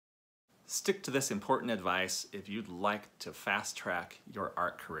Stick to this important advice if you'd like to fast track your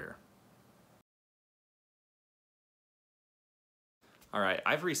art career. All right,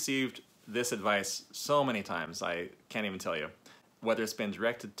 I've received this advice so many times, I can't even tell you. Whether it's been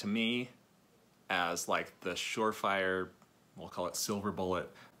directed to me as like the surefire, we'll call it silver bullet,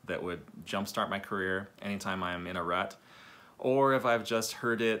 that would jumpstart my career anytime I'm in a rut, or if I've just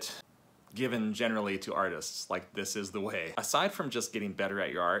heard it given generally to artists, like this is the way. Aside from just getting better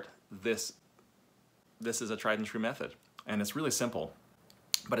at your art, this is a tried and true method. And it's really simple,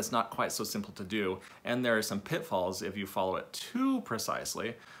 but it's not quite so simple to do. And there are some pitfalls if you follow it too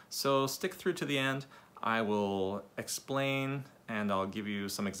precisely. So stick through to the end. I will explain and I'll give you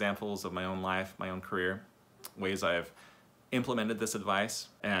some examples of my own life, my own career, ways I've implemented this advice,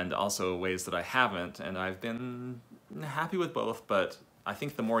 and also ways that I haven't, and I've been happy with both, but I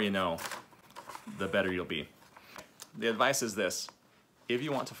think the more you know, the better you'll be. The advice is this: if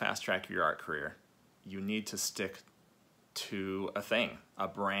you want to fast track your art career, you need to stick to a thing, a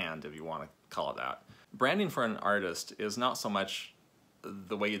brand, if you want to call it that. Branding for an artist is not so much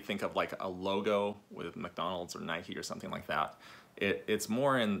the way you'd think of like a logo with McDonald's or Nike or something like that. It's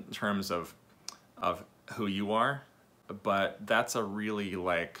more in terms of who you are, but that's a really,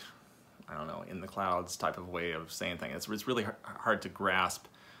 like, I don't know, in the clouds type of way of saying things. It's really hard to grasp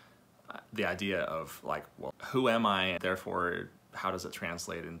the idea of like, well, who am I, and therefore how does it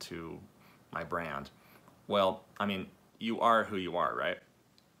translate into my brand? Well, I mean, you are who you are, right?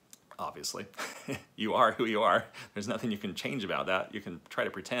 Obviously. You are who you are. There's nothing you can change about that. You can try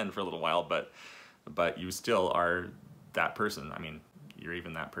to pretend for a little while, but you still are that person. I mean, you're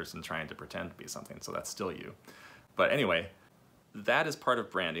even that person trying to pretend to be something, so that's still you. But anyway, that is part of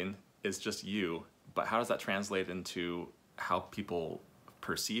branding, is just you, but how does that translate into how people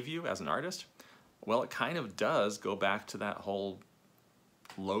perceive you as an artist? Well, it kind of does go back to that whole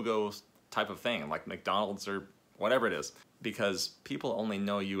logo type of thing, like McDonald's or whatever it is, because people only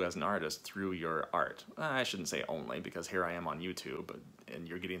know you as an artist through your art. I shouldn't say only, because here I am on YouTube, and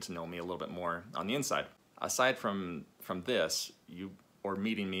you're getting to know me a little bit more on the inside. Aside from this, or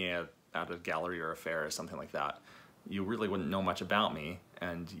meeting me at a gallery or a fair or something like that, you really wouldn't know much about me,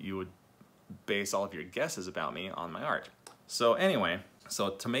 and you would base all of your guesses about me on my art. So anyway, so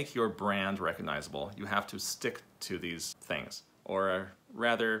to make your brand recognizable, you have to stick to these things, or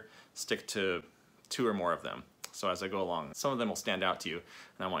rather stick to 2 or more of them. So as I go along, some of them will stand out to you,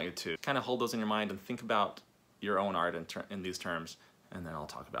 and I want you to kind of hold those in your mind and think about your own art in these terms, and then I'll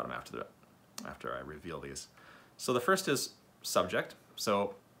talk about them after I reveal these. So the first is subject.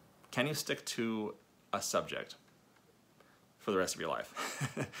 So can you stick to a subject for the rest of your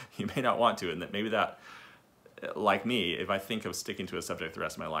life? You may not want to, and maybe that, like me, if I think of sticking to a subject the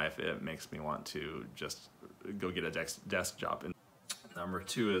rest of my life, it makes me want to just go get a desk job. And number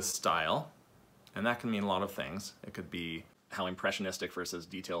 2 is style, and that can mean a lot of things. It could be how impressionistic versus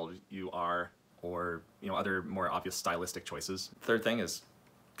detailed you are, or other more obvious stylistic choices. Third thing is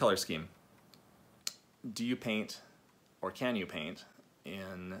color scheme. Do you paint, or can you paint,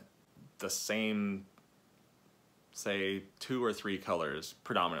 in the same, say, 2 or 3 colors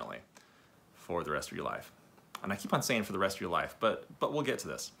predominantly for the rest of your life? And I keep on saying for the rest of your life, but we'll get to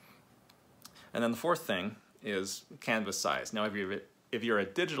this. And then the 4th thing is canvas size. Now, if you're a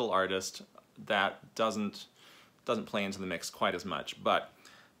digital artist, that doesn't play into the mix quite as much. But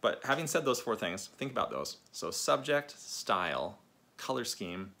having said those 4 things, think about those. So subject, style, color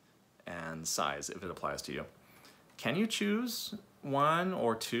scheme, and size, if it applies to you. Can you choose 1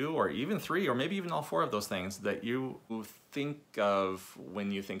 or 2 or even 3 or maybe even all 4 of those things that you think of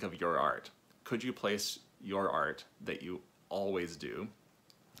when you think of your art? Could you place your art that you always do,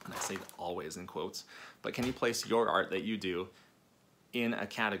 and I say always in quotes, but can you place your art that you do in a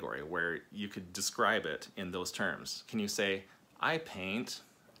category where you could describe it in those terms? Can you say, I paint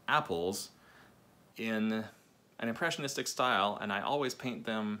apples in an impressionistic style, and I always paint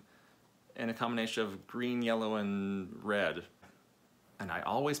them in a combination of green, yellow, and red, and I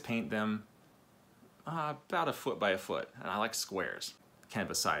always paint them about 1 foot by 1 foot, and I like squares.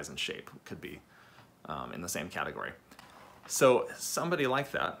 Canvas size and shape could be in the same category. So somebody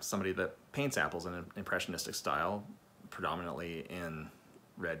like that, somebody that paints apples in an impressionistic style, predominantly in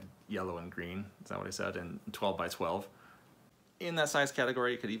red, yellow, and green, is that what I said, and 12 by 12. In that size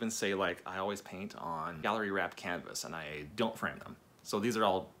category, you could even say, like, I always paint on gallery wrapped canvas and I don't frame them. So these are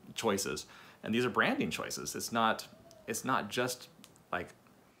all choices, and these are branding choices. It's not just like,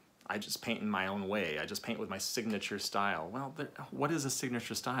 I just paint in my own way. I just paint with my signature style. Well, what is a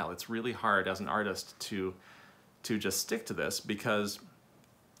signature style? It's really hard as an artist to just stick to this, because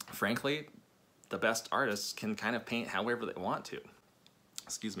frankly, the best artists can kind of paint however they want to.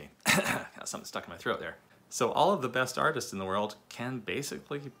 Excuse me, got something stuck in my throat there. So all of the best artists in the world can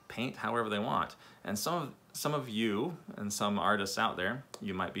basically paint however they want. And some of you and some artists out there,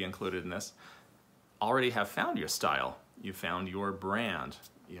 you might be included in this, already have found your style. You found your brand.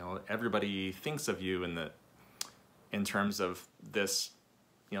 You know, everybody thinks of you in terms of this,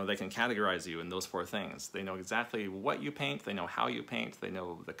 you know, they can categorize you in those 4 things. They know exactly what you paint, they know how you paint, they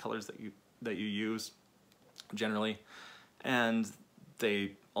know the colors that you use generally, and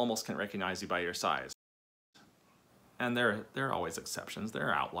they almost can recognize you by your size. And there are always exceptions, there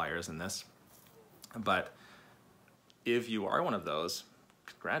are outliers in this. But if you are one of those,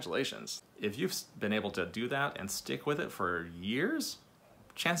 congratulations. If you've been able to do that and stick with it for years,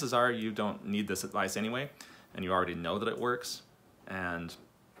 chances are you don't need this advice anyway, and you already know that it works. And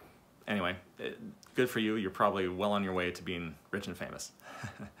anyway, good for you. You're probably well on your way to being rich and famous.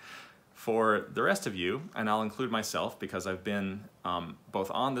 For the rest of you, and I'll include myself because I've been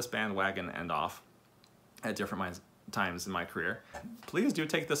both on this bandwagon and off at different times in my career, please do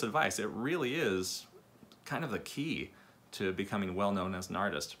take this advice. It really is kind of the key to becoming well known as an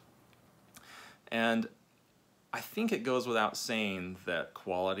artist. And I think it goes without saying that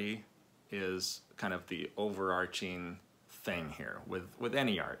quality is kind of the overarching thing here with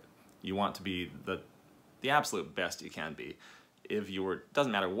any art. You want to be the absolute best you can be. If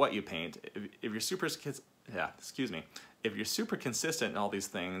doesn't matter what you paint, if you're super consistent in all these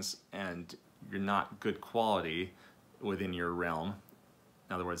things and you're not good quality within your realm,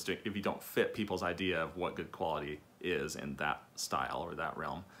 in other words, if you don't fit people's idea of what good quality is in that style or that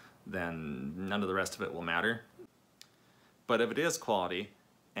realm, then none of the rest of it will matter. But if it is quality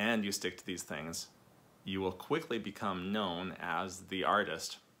and you stick to these things, you will quickly become known as the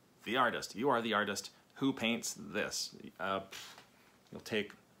artist. The artist. You are the artist who paints this. You'll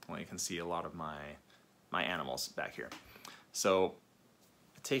take, well, you can see a lot of my animals back here. So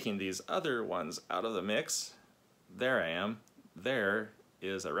taking these other ones out of the mix, there I am. There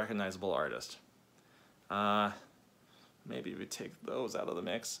is a recognizable artist. Maybe we take those out of the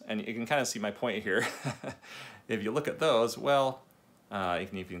mix, and you can kind of see my point here. If you look at those, well, you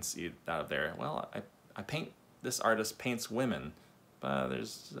can even see that up there. Well, I paint, this artist paints women, but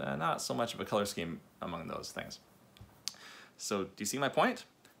there's not so much of a color scheme among those things. So do you see my point?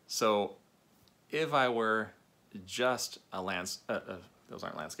 So if I were just a those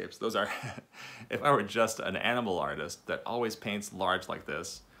aren't landscapes, those are, if I were just an animal artist that always paints large like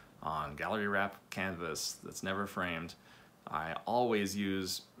this on gallery wrap canvas that's never framed, I always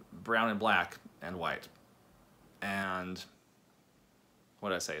use brown and black and white. And what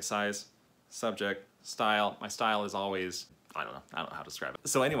did I say? Size, subject, style. My style is always, I don't know how to describe it.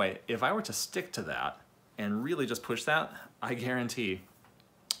 So anyway, if I were to stick to that and really just push that, I guarantee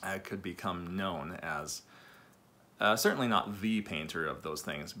I could become known as certainly not the painter of those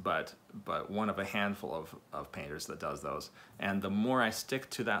things, but one of a handful of painters that does those. And the more I stick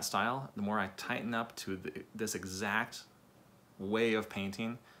to that style, the more I tighten up to this exact way of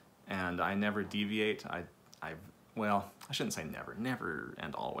painting, and I never deviate. Well, I shouldn't say never. Never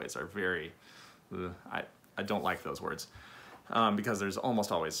and always are very, I don't like those words, because there's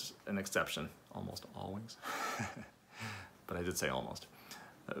almost always an exception. Almost always. But I did say almost.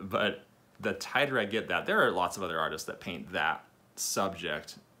 But the tighter I get that, there are lots of other artists that paint that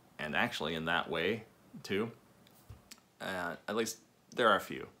subject and actually in that way too. At least there are a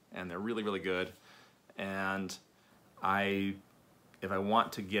few, and they're really, really good. And if I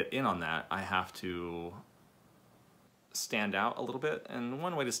want to get in on that, I have to stand out a little bit. And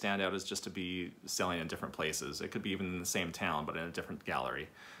one way to stand out is just to be selling in different places. It could be even in the same town, but in a different gallery.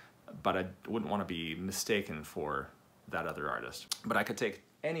 But I wouldn't want to be mistaken for that other artist. But I could take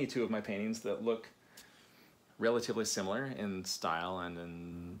any two of my paintings that look relatively similar in style and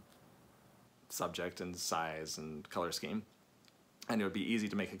in subject and size and color scheme, and it would be easy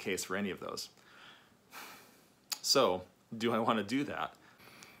to make a case for any of those. So, do I want to do that?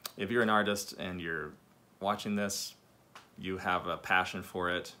 If you're an artist and you're watching this, you have a passion for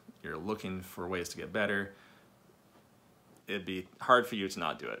it, you're looking for ways to get better, it'd be hard for you to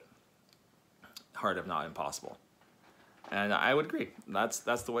not do it. Hard if not impossible. And I would agree. That's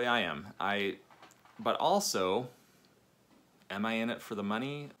the way I am. But also, am I in it for the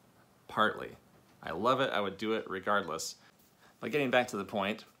money? Partly. I love it. I would do it regardless. But getting back to the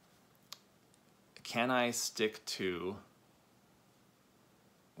point, can I stick to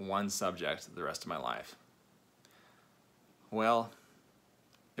one subject the rest of my life? Well,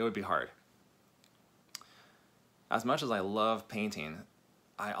 it would be hard. As much as I love painting,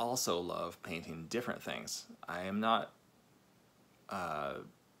 I also love painting different things. I am not a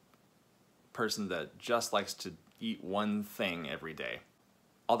person that just likes to eat one thing every day.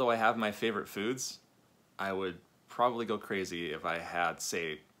 although I have my favorite foods, I would probably go crazy if I had,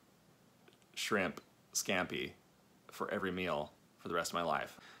 say, shrimp scampi for every meal for the rest of my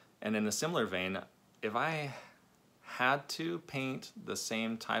life. And in a similar vein, if I had to paint the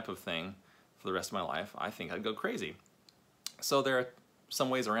same type of thing for the rest of my life, I think I'd go crazy. So there are some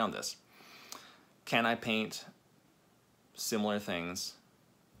ways around this. Can I paint similar things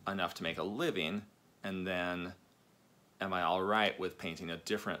enough to make a living, and then am I all right with painting a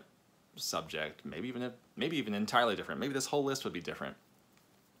different subject, maybe even entirely different? Maybe this whole list would be different.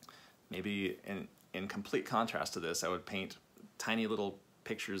 Maybe in complete contrast to this, I would paint tiny little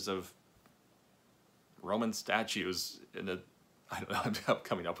pictures of Roman statues in a, I don't know, I'm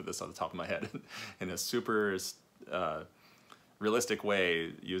coming up with this on the top of my head, in a super realistic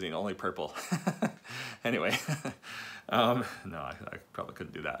way using only purple. Anyway, no, I probably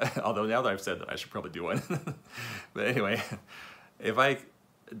couldn't do that. Although now that I've said that, I should probably do one. But anyway, it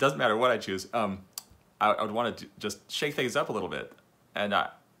doesn't matter what I choose, I would want to just shake things up a little bit. And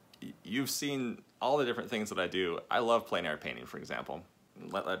you've seen all the different things that I do. I love plein air painting, for example.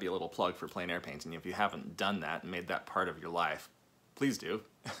 Let that be a little plug for plein air painting. If you haven't done that and made that part of your life, please do.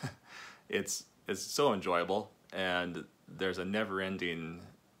 It's so enjoyable, and there's a never-ending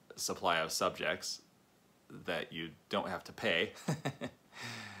supply of subjects that you don't have to pay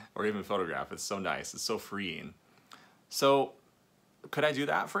or even photograph. It's so nice. It's so freeing. So could I do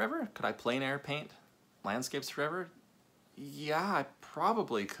that forever? Could I plein air paint landscapes forever? Yeah, I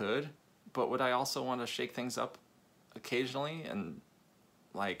probably could, but would I also want to shake things up occasionally and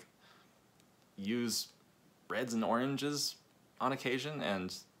like use reds and oranges on occasion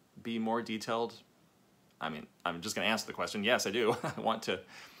and be more detailed? I mean, I'm just going to answer the question. Yes, I do. I want to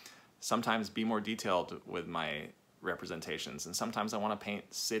sometimes be more detailed with my representations, and sometimes I want to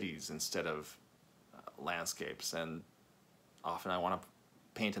paint cities instead of landscapes, and often I want to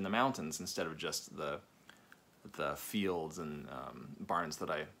paint in the mountains instead of just the fields and barns that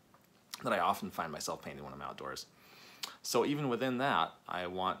I often find myself painting when I'm outdoors. So even within that, I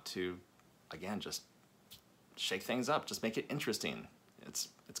want to, again, just shake things up, just make it interesting. It's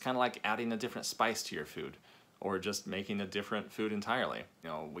kind of like adding a different spice to your food, or just making a different food entirely. You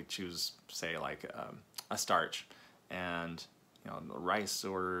know, we choose, say, like a starch, and rice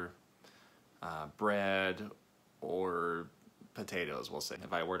or bread or potatoes, we'll say.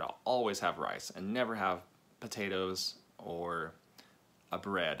 If I were to always have rice and never have potatoes or a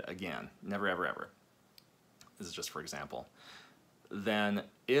bread again, never ever ever, this is just for example, then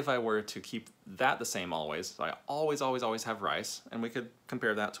if I were to keep that the same always, so I always have rice, and we could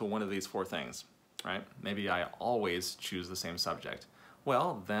compare that to one of these four things, right? Maybe I always choose the same subject.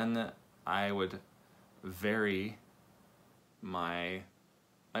 Well, then I would vary my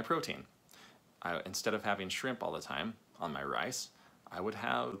protein. Instead of having shrimp all the time on my rice, I would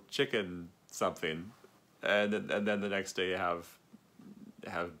have chicken something, and then the next day have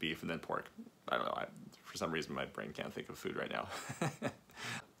beef and then pork. I don't know. For some reason, my brain can't think of food right now.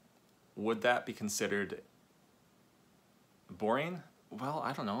 Would that be considered boring? Well,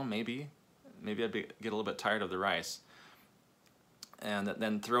 I don't know. Maybe I'd get a little bit tired of the rice, and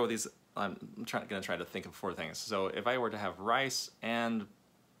then throw these. I'm gonna try to think of four things. So if I were to have rice and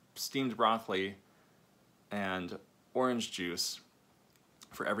steamed broccoli and orange juice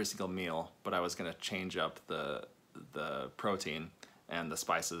for every single meal, but I was gonna change up the protein and the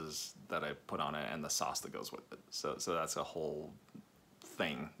spices that I put on it and the sauce that goes with it. So that's a whole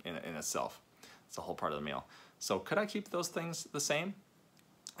thing in itself. It's a whole part of the meal. So could I keep those things the same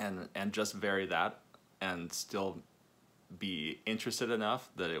and just vary that and still be interested enough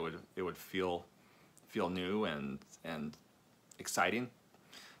that it would feel new and exciting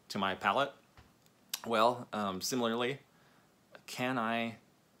to my palate? Well, similarly, can I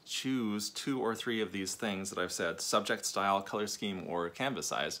choose 2 or 3 of these things that I've said, subject, style, color scheme, or canvas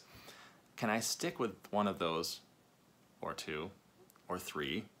size? Can I stick with one of those, or 2, or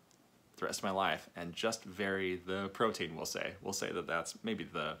 3, the rest of my life, and just vary the protein, we'll say? We'll say that that's maybe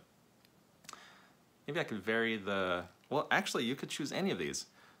I could vary the, well, actually, you could choose any of these.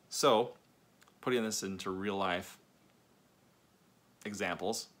 So, putting this into real life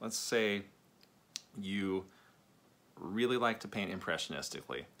examples, let's say you really like to paint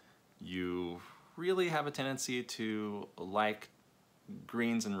impressionistically. You really have a tendency to like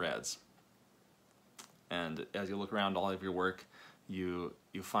greens and reds. And as you look around all of your work, you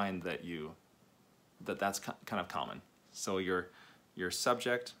find that that's kind of common. So your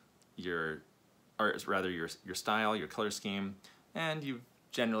subject, your style, your color scheme, and you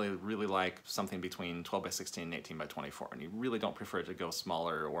generally really like something between 12 by 16 and 18 by 24, and you really don't prefer it to go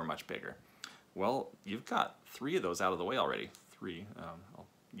smaller or much bigger. Well, you've got 3 of those out of the way already. 3, I'll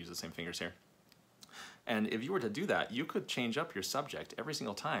use the same fingers here. And if you were to do that, you could change up your subject every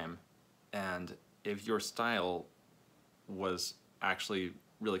single time, and if your style was actually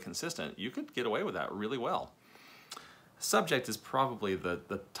really consistent, you could get away with that really well. Subject is probably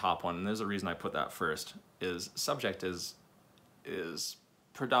the top one, and there's a reason I put that first, is subject is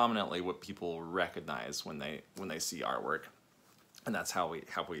predominantly what people recognize when they see artwork. And that's how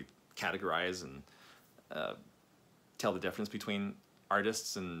we categorize and tell the difference between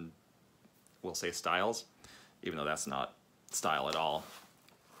artists and, we'll say, styles, even though that's not style at all.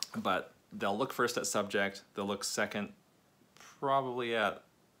 But they'll look first at subject, they'll look second probably at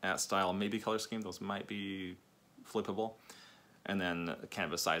style, maybe color scheme, those might be flippable. And then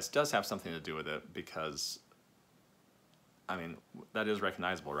canvas size does have something to do with it because, I mean, that is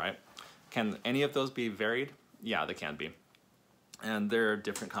recognizable, right? Can any of those be varied? Yeah, they can be. And there are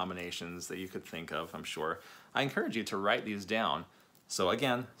different combinations that you could think of, I'm sure. I encourage you to write these down. So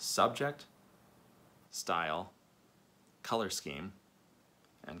again, subject, style, color scheme,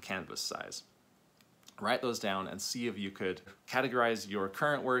 and canvas size. Write those down and see if you could categorize your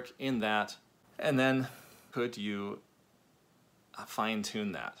current work in that, and then could you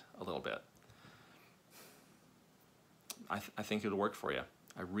fine-tune that a little bit. I think it'll work for you.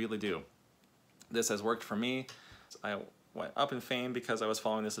 I really do. This has worked for me. I went up in fame because I was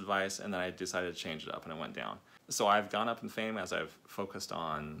following this advice, and then I decided to change it up and it went down. So I've gone up in fame as I've focused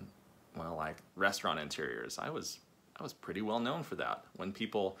on, well, like restaurant interiors. I was pretty well known for that. When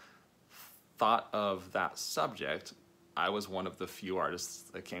people thought of that subject, I was one of the few artists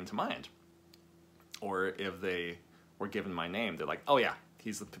that came to mind. Or if they were given my name, they're like, oh yeah,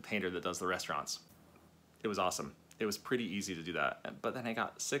 he's the painter that does the restaurants. It was awesome. It was pretty easy to do that, but then I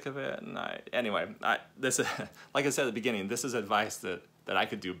got sick of it, and anyway, this like I said at the beginning, this is advice that I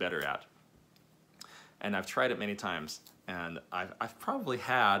could do better at, and I've tried it many times, and I've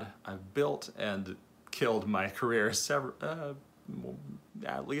built and killed my career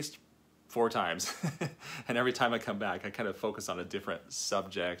at least 4 times, and every time I come back, I kind of focus on a different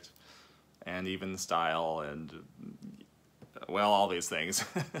subject, and even style, and well, all these things.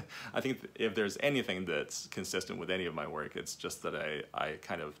 I think if there's anything that's consistent with any of my work, it's just that I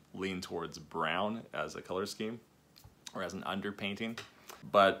kind of lean towards brown as a color scheme or as an underpainting,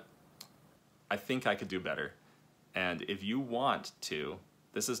 but I think I could do better. And if you want to,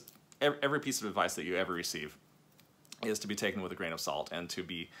 this is every piece of advice that you ever receive is to be taken with a grain of salt and to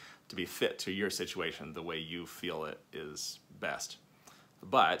be fit to your situation the way you feel it is best.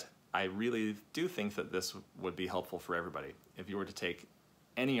 But I really do think that this would be helpful for everybody. If you were to take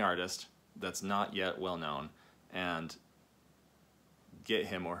any artist that's not yet well known and get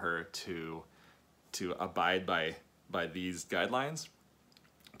him or her to abide by these guidelines,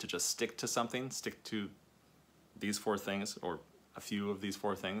 to just stick to something, stick to these 4 things or a few of these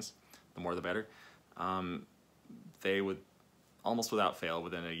 4 things, the more the better, they would almost without fail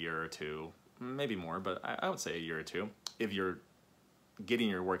within a year or 2, maybe more, but I would say a year or 2, if you're getting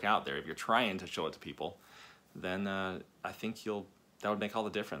your work out there, if you're trying to show it to people, then I think that would make all the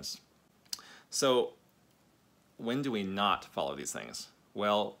difference. So when do we not follow these things?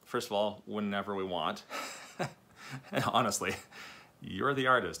 Well, first of all, whenever we want. And honestly, you're the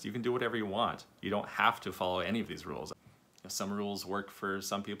artist. You can do whatever you want. You don't have to follow any of these rules. Some rules work for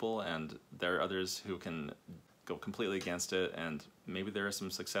some people, and there are others who can go completely against it, and maybe there are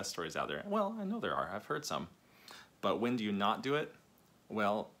some success stories out there. Well, I know there are. I've heard some. But when do you not do it?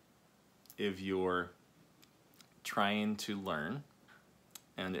 Well, if you're trying to learn,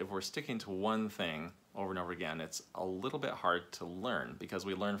 and if we're sticking to one thing over and over again, it's a little bit hard to learn because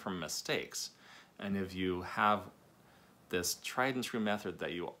we learn from mistakes. And if you have this tried and true method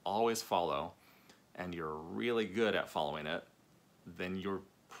that you always follow, and you're really good at following it, then you're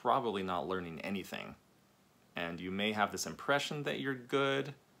probably not learning anything. And you may have this impression that you're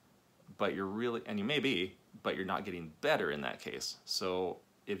good, but you're really, and you may be, but you're not getting better in that case. So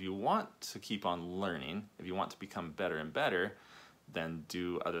if you want to keep on learning, if you want to become better and better, then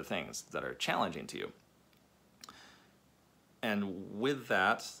do other things that are challenging to you. And with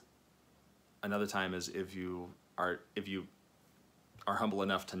that, another time is if you are humble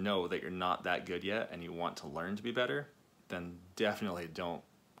enough to know that you're not that good yet and you want to learn to be better, then definitely don't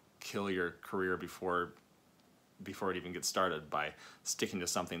kill your career before it even gets started by sticking to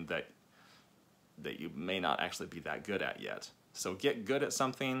something that you may not actually be that good at yet. So get good at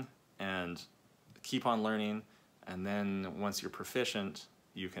something and keep on learning, and then once you're proficient,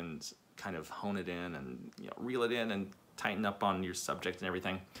 you can kind of hone it in and reel it in and tighten up on your subject and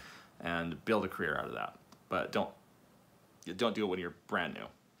everything and build a career out of that. But don't do it when you're brand new.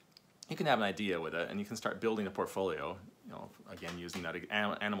 You can have an idea with it and you can start building a portfolio. You know, again, using that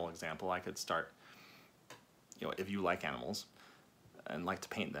animal example, I could start, you know, if you like animals and like to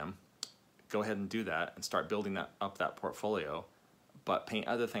paint them, go ahead and do that and start building that portfolio, but paint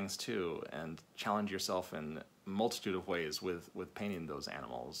other things too and challenge yourself in a multitude of ways with painting those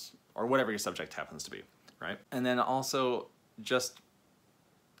animals or whatever your subject happens to be, right? And then also just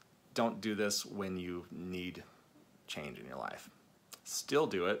don't do this when you need change in your life. Still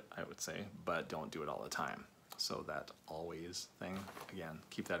do it, I would say, but don't do it all the time. So that always thing, again,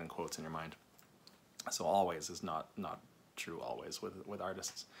 keep that in quotes in your mind. So always is not true always with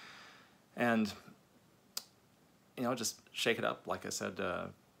artists. And, you know, just shake it up, like I said,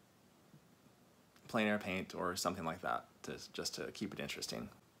 plein air paint or something like that, just to keep it interesting.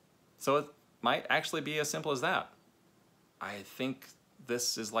 So it might actually be as simple as that. I think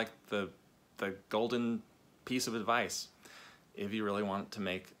this is like the golden piece of advice. If you really want to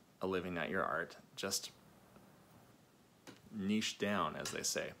make a living at your art, just niche down, as they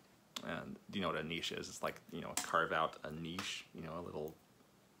say. And do you know what a niche is? It's like, you know, carve out a niche, you know, a little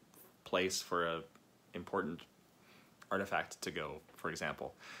place for a important artifact to go, for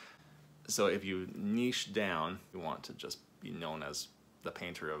example. So if you niche down, you want to just be known as the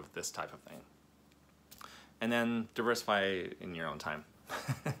painter of this type of thing. And then diversify in your own time.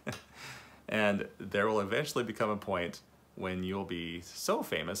 And there will eventually become a point when you'll be so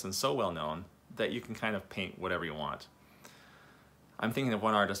famous and so well known that you can kind of paint whatever you want. I'm thinking of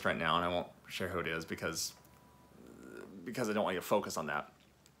one artist right now, and I won't share who it is because I don't want you to focus on that.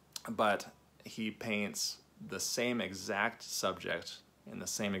 But he paints the same exact subject in the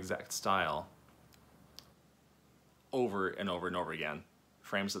same exact style over and over and over again,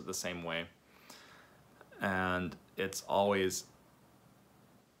 frames it the same way, and it's always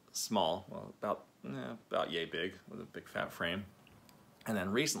small, well, about yay big, with a big fat frame. And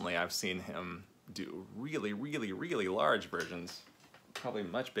then recently I've seen him do really, really, really large versions, probably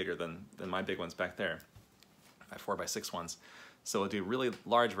much bigger than my big ones back there, my 4x6 ones. So he'll do really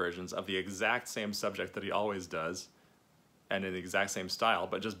large versions of the exact same subject that he always does, and in the exact same style,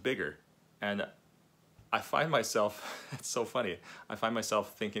 but just bigger. And I find myself, it's so funny, I find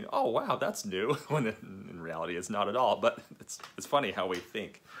myself thinking, oh wow, that's new, when in reality it's not at all, but it's funny how we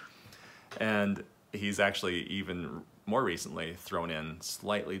think. And he's actually even more recently thrown in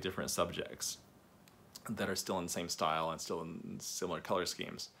slightly different subjects that are still in the same style and still in similar color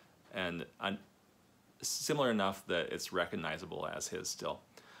schemes. And similar enough that it's recognizable as his still.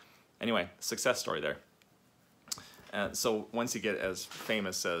 Anyway, success story there. And so once you get as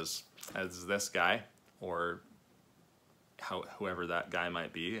famous as this guy, or whoever that guy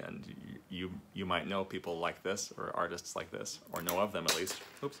might be, and you might know people like this, or artists like this, or know of them at least.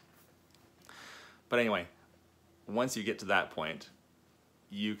 Oops. But anyway, once you get to that point,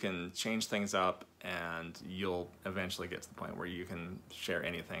 you can change things up, and you'll eventually get to the point where you can share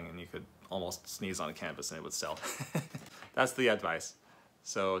anything, and you could almost sneeze on a canvas and it would sell. That's the advice.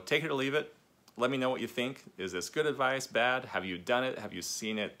 So take it or leave it. Let me know what you think. Is this good advice, bad? Have you done it? Have you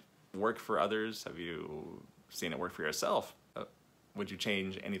seen it work for others? Have you seen it work for yourself? Would you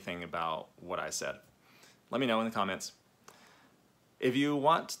change anything about what I said? Let me know in the comments. If you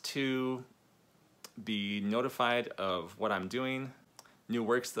want to be notified of what I'm doing, new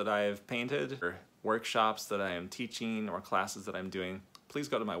works that I've painted, or workshops that I am teaching, or classes that I'm doing, please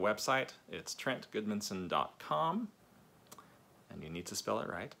go to my website. It's trentgoodmanson.com, and you need to spell it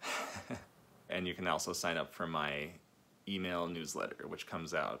right. And you can also sign up for my email newsletter, which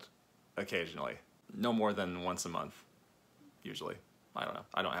comes out occasionally. No more than once a month, usually. I don't know.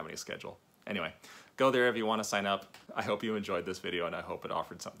 I don't have any schedule. Anyway, go there if you want to sign up. I hope you enjoyed this video, and I hope it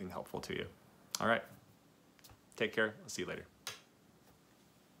offered something helpful to you. All right. Take care. I'll see you later.